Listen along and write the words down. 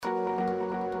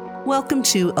Welcome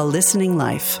to A Listening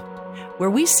Life, where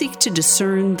we seek to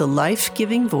discern the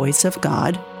life-giving voice of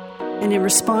God and in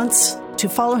response to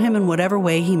follow Him in whatever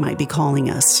way He might be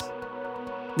calling us.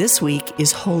 This week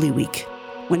is Holy Week,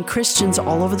 when Christians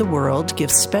all over the world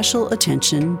give special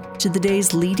attention to the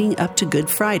days leading up to Good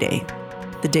Friday,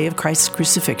 the day of Christ's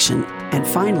crucifixion, and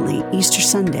finally Easter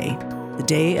Sunday, the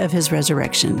day of His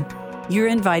resurrection. You're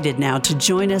invited now to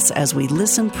join us as we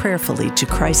listen prayerfully to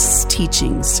Christ's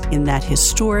teachings in that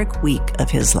historic week of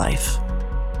His life.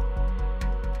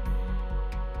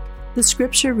 The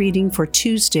scripture reading for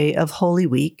Tuesday of Holy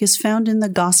Week is found in the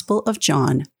Gospel of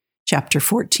John, chapter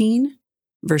 14,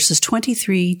 verses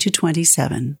 23 to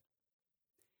 27.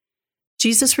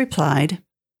 Jesus replied,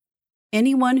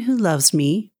 "Anyone who loves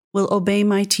me will obey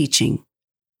my teaching.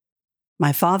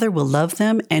 My Father will love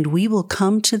them, and we will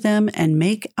come to them and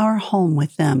make our home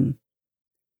with them.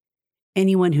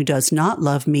 Anyone who does not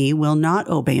love me will not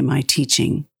obey my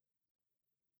teaching.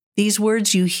 These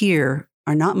words you hear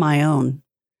are not my own.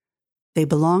 They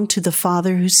belong to the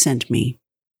Father who sent me.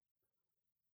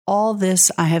 All this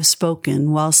I have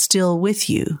spoken while still with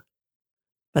you,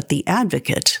 but the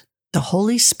Advocate, the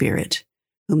Holy Spirit,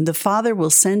 whom the Father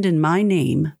will send in my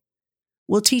name,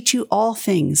 will teach you all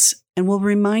things and will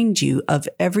remind you of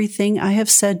everything I have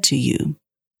said to you.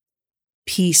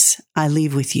 Peace I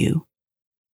leave with you.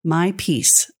 My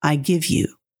peace I give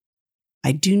you.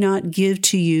 I do not give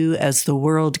to you as the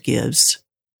world gives.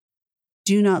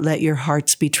 Do not let your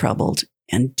hearts be troubled,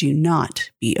 and do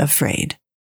not be afraid."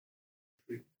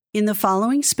 In the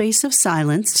following space of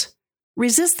silence,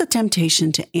 resist the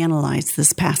temptation to analyze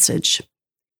this passage.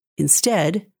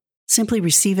 Instead, simply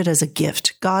receive it as a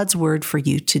gift, God's word for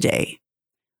you today.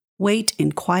 Wait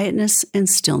in quietness and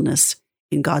stillness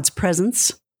in God's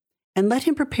presence, and let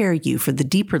Him prepare you for the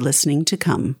deeper listening to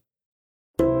come.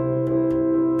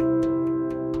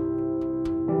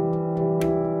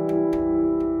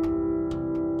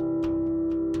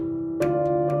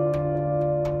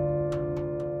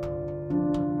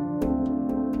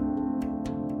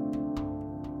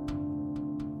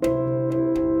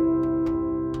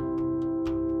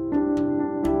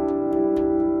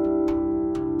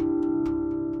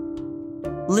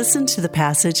 Listen to the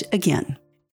passage again.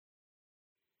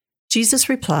 Jesus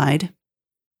replied,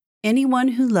 "Anyone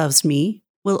who loves me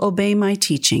will obey my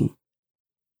teaching.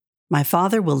 My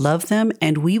Father will love them,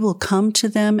 and we will come to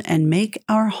them and make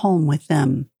our home with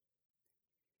them.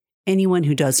 Anyone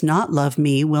who does not love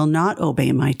me will not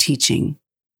obey my teaching.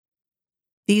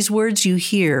 These words you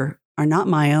hear are not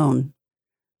my own.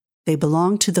 They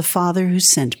belong to the Father who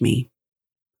sent me.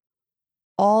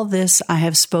 All this I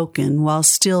have spoken while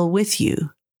still with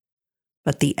you,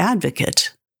 but the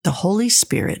Advocate, the Holy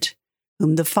Spirit,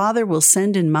 whom the Father will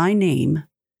send in my name,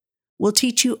 will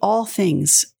teach you all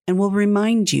things and will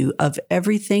remind you of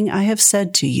everything I have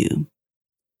said to you.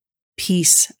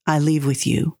 Peace I leave with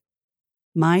you.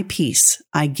 My peace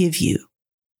I give you.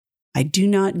 I do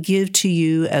not give to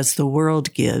you as the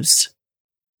world gives.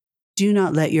 Do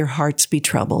not let your hearts be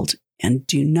troubled, and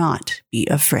do not be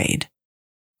afraid."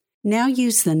 Now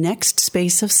use the next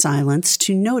space of silence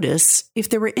to notice if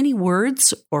there were any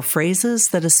words or phrases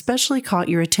that especially caught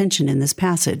your attention in this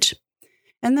passage,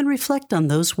 and then reflect on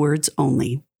those words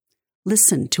only.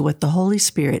 Listen to what the Holy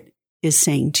Spirit is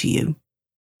saying to you.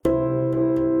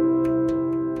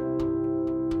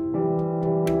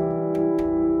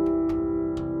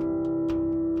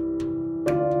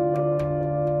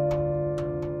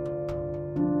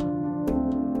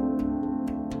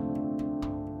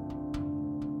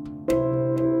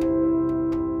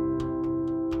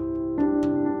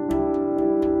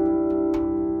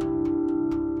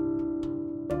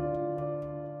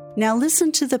 Now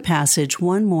listen to the passage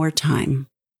one more time.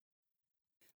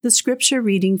 The scripture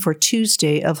reading for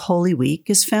Tuesday of Holy Week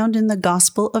is found in the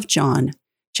Gospel of John,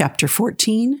 chapter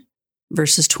 14,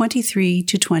 verses 23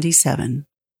 to 27.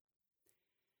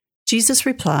 Jesus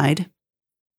replied,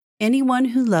 "Anyone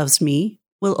who loves me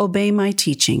will obey my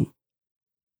teaching.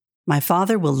 My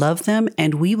Father will love them,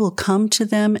 and we will come to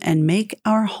them and make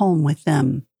our home with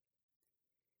them.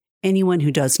 Anyone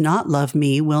who does not love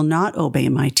me will not obey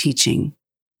my teaching.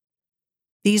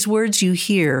 These words you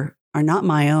hear are not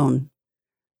my own.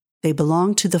 They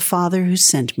belong to the Father who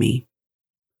sent me.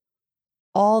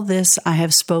 All this I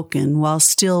have spoken while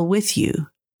still with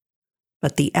you,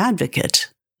 but the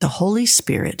Advocate, the Holy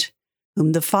Spirit,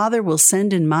 whom the Father will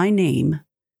send in my name,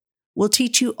 will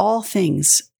teach you all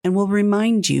things and will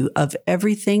remind you of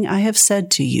everything I have said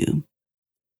to you.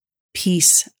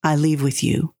 Peace I leave with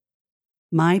you.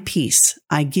 My peace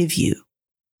I give you.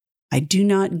 I do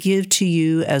not give to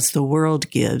you as the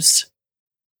world gives.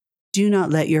 Do not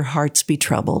let your hearts be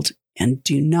troubled, and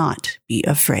do not be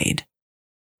afraid.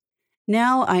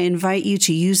 Now I invite you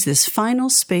to use this final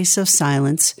space of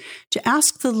silence to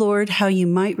ask the Lord how you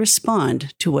might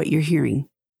respond to what you're hearing.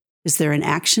 Is there an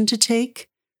action to take?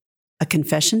 A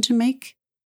confession to make?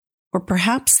 Or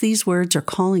perhaps these words are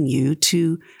calling you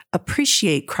to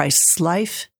appreciate Christ's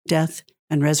life, death,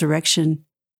 and resurrection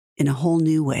in a whole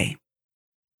new way.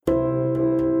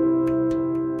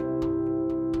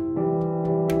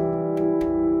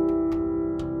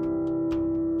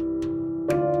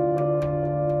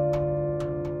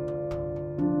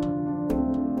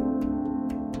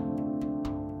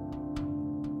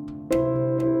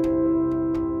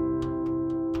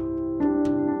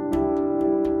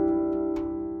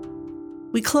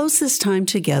 We close this time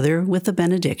together with a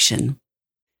benediction.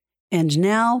 And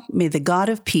now may the God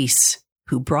of peace,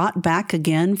 who brought back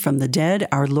again from the dead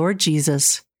our Lord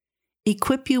Jesus,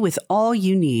 equip you with all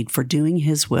you need for doing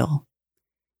his will.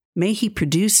 May he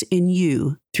produce in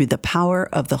you, through the power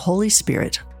of the Holy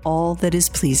Spirit, all that is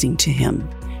pleasing to him.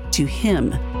 To him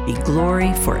be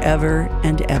glory forever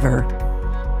and ever.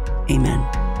 Amen.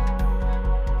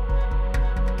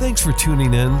 Thanks for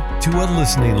tuning in to A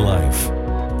Listening Life,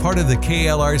 part of the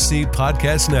KLRC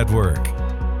Podcast Network.